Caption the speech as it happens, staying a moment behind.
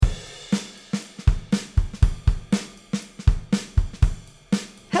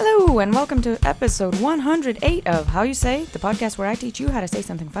Hello, and welcome to episode 108 of How You Say, the podcast where I teach you how to say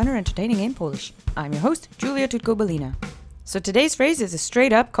something fun or entertaining in Polish. I'm your host, Julia Tutko-Balina. So today's phrase is a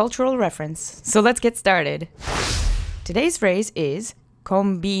straight-up cultural reference. So let's get started. Today's phrase is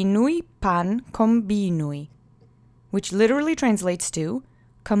kombinuj pan kombinuj, which literally translates to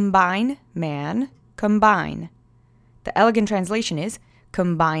combine, man, combine. The elegant translation is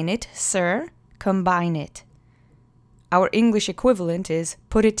combine it, sir, combine it. Our English equivalent is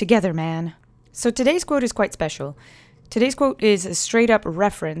put it together, man. So today's quote is quite special. Today's quote is a straight-up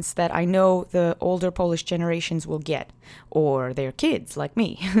reference that I know the older Polish generations will get, or their kids, like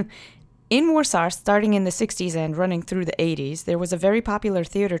me. In Warsaw, starting in the 60s and running through the 80s, there was a very popular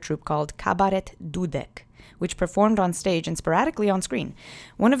theater troupe called Kabaret Dudek, which performed on stage and sporadically on screen.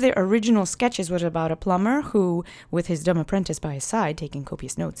 One of their original sketches was about a plumber who, with his dumb apprentice by his side, taking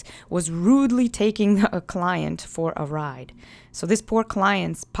copious notes, was rudely taking a client for a ride. So this poor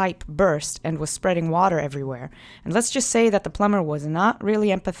client's pipe burst and was spreading water everywhere. And let's just say that the plumber was not really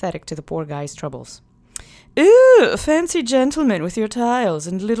empathetic to the poor guy's troubles. Ew, fancy gentleman with your tiles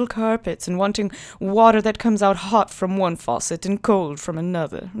and little carpets and wanting water that comes out hot from one faucet and cold from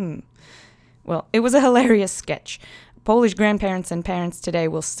another. Well, it was a hilarious sketch. Polish grandparents and parents today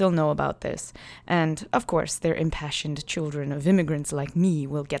will still know about this. And, of course, their impassioned children of immigrants like me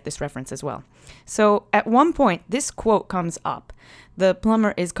will get this reference as well. So, at one point, this quote comes up. The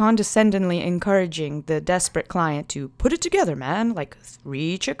plumber is condescendingly encouraging the desperate client to put it together, man, like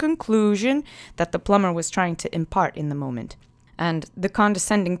reach a conclusion that the plumber was trying to impart in the moment. And the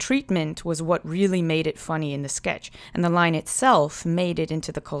condescending treatment was what really made it funny in the sketch, and the line itself made it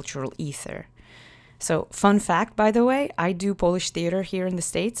into the cultural ether. So, fun fact, by the way, I do Polish theater here in the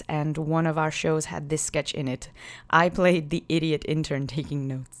States, and one of our shows had this sketch in it. I played the idiot intern taking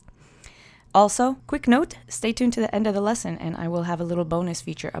notes. Also, quick note, stay tuned to the end of the lesson, and I will have a little bonus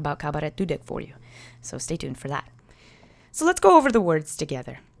feature about Kabaret Dudek for you. So stay tuned for that. So let's go over the words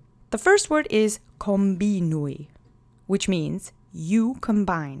together. The first word is kombinuj, which means you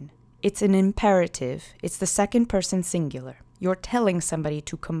combine. It's an imperative. It's the second person singular. You're telling somebody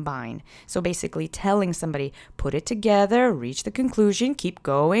to combine. So basically telling somebody, put it together, reach the conclusion, keep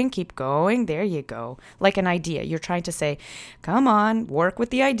going, there you go. Like an idea. You're trying to say, come on, work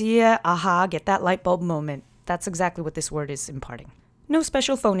with the idea, aha, get that light bulb moment. That's exactly what this word is imparting. No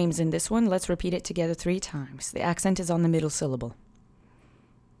special phonemes in this one. Let's repeat it together 3 times. The accent is on the middle syllable.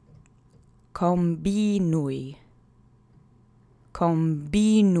 Kombinuj.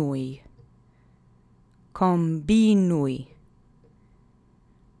 Kombinuj. Kombinuj.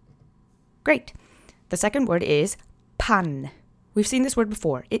 Great. The second word is pan. We've seen this word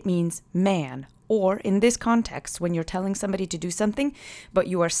before. It means man, or in this context, when you're telling somebody to do something, but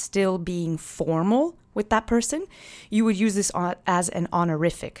you are still being formal with that person, you would use this as an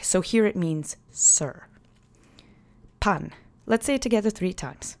honorific. So here it means sir. Pan. Let's say it together 3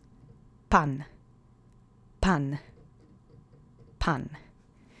 times. Pan. Pan. Pan.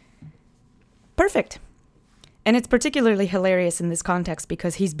 Perfect. And it's particularly hilarious in this context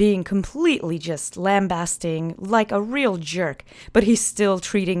because he's being completely just lambasting like a real jerk, but he's still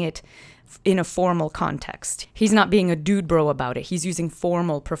treating it in a formal context. He's not being a dude bro about it. He's using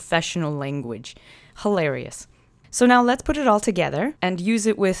formal, professional language. Hilarious. So now let's put it all together and use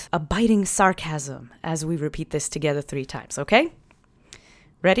it with a biting sarcasm as we repeat this together 3 times, okay?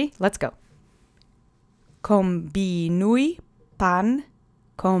 Ready? Let's go. Kombinuj pan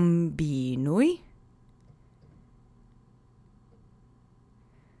kombinuj.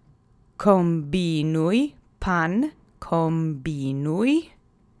 Kombinuj pan kombinuj.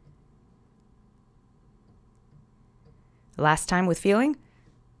 Last time with feeling.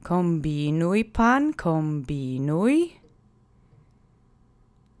 Kombinuj pan kombinuj.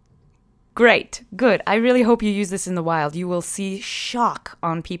 Great. Good. I really hope you use this in the wild. You will see shock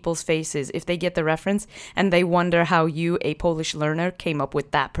on people's faces if they get the reference and they wonder how you, a Polish learner, came up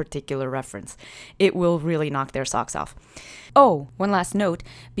with that particular reference. It will really knock their socks off. Oh, one last note.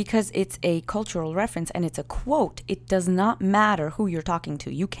 Because it's a cultural reference and it's a quote, it does not matter who you're talking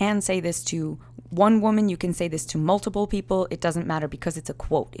to. You can say this to one woman. You can say this to multiple people. It doesn't matter because it's a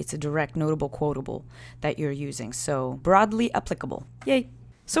quote. It's a direct, notable, quotable that you're using. So broadly applicable. Yay.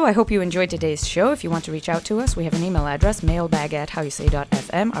 So I hope you enjoyed today's show. If you want to reach out to us, we have an email address,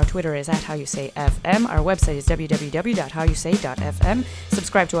 mailbag@howyousay.fm. Our Twitter is @howyousayfm. Our website is www.howyousay.fm.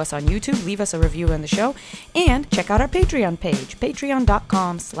 Subscribe to us on YouTube, leave us a review on the show, and check out our Patreon page,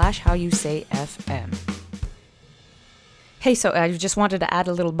 patreon.com/howyousayfm. Hey, so I just wanted to add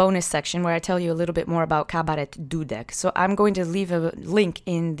a little bonus section where I tell you a little bit more about Kabaret Dudek. So I'm going to leave a link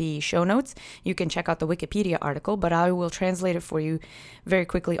in the show notes. You can check out the Wikipedia article, but I will translate it for you very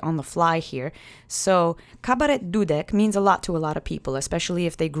quickly on the fly here. So Kabaret Dudek means a lot to a lot of people, especially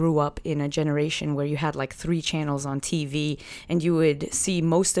if they grew up in a generation where you had like 3 channels on TV and you would see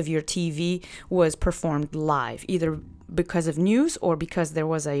most of your TV was performed live, either because of news or because there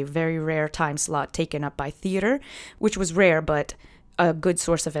was a very rare time slot taken up by theater, which was rare but a good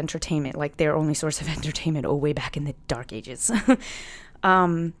source of entertainment, like their only source of entertainment way back in the dark ages.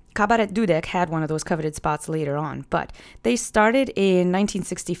 Kabaret Dudek had one of those coveted spots later on, but they started in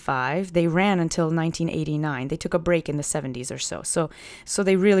 1965. They ran until 1989. They took a break in the 70s or so. So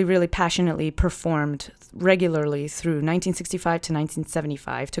they really, really passionately performed regularly through 1965 to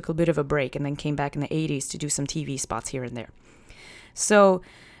 1975, took a bit of a break, and then came back in the 80s to do some TV spots here and there. So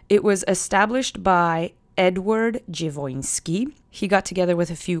it was established by Edward Dziwoński. He got together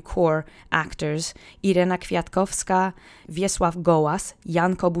with a few core actors, Irena Kwiatkowska, Wiesław Gołas,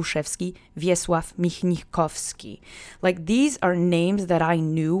 Jan Kobuszewski, Wiesław Michnikowski. Like, these are names that I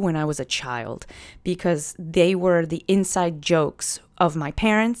knew when I was a child because they were the inside jokes of my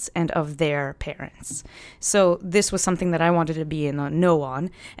parents and of their parents. So this was something that I wanted to be in the know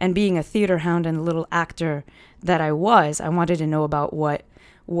on, and being a theater hound and a little actor that I wanted to know about what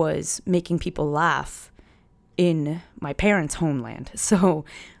was making people laugh in my parents' homeland. So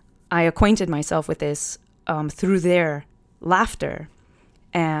I acquainted myself with this through their laughter.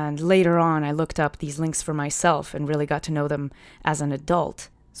 And later on, I looked up these links for myself and really got to know them as an adult.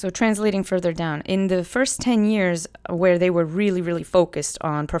 So translating further down, in the first 10 years where they were really, really focused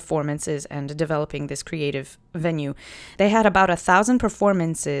on performances and developing this creative venue, they had about 1,000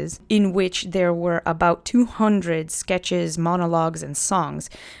 performances in which there were about 200 sketches, monologues, and songs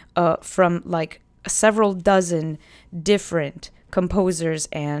from like several dozen different composers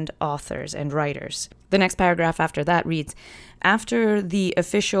and authors and writers. The next paragraph after that reads, after the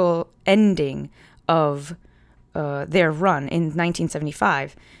official ending of their run in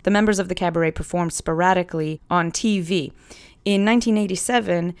 1975, the members of the cabaret performed sporadically on TV. In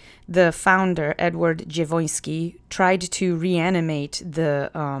 1987, the founder, Edward Dziwoński, tried to reanimate the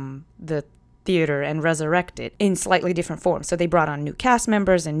theater and resurrect it in slightly different forms. So they brought on new cast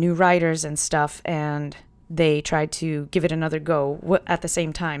members and new writers and stuff, and they tried to give it another go, at the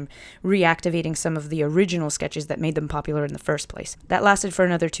same time reactivating some of the original sketches that made them popular in the first place. That lasted for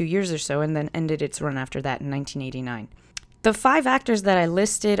another 2 years or so and then ended its run after that in 1989. The 5 actors that I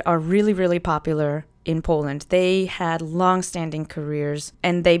listed are really, really popular in Poland. They had long-standing careers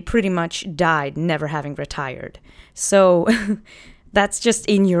and they pretty much died never having retired. So that's just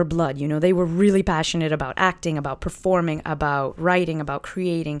in your blood, you know. They were really passionate about acting, about performing, about writing, about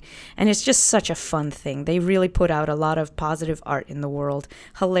creating, and it's just such a fun thing. They really put out a lot of positive art in the world,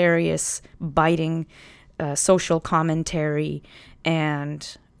 hilarious, biting, social commentary,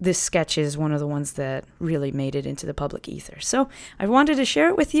 and this sketch is one of the ones that really made it into the public ether. So I wanted to share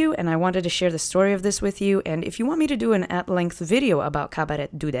it with you, and I wanted to share the story of this with you. And if you want me to do an at-length video about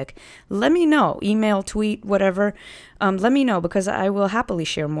Kabaret Dudek, let me know. Email, tweet, whatever. Let me know, because I will happily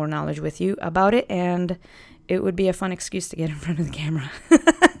share more knowledge with you about it, and it would be a fun excuse to get in front of the camera.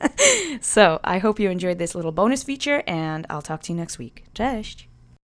 So I hope you enjoyed this little bonus feature, and I'll talk to you next week. Cześć!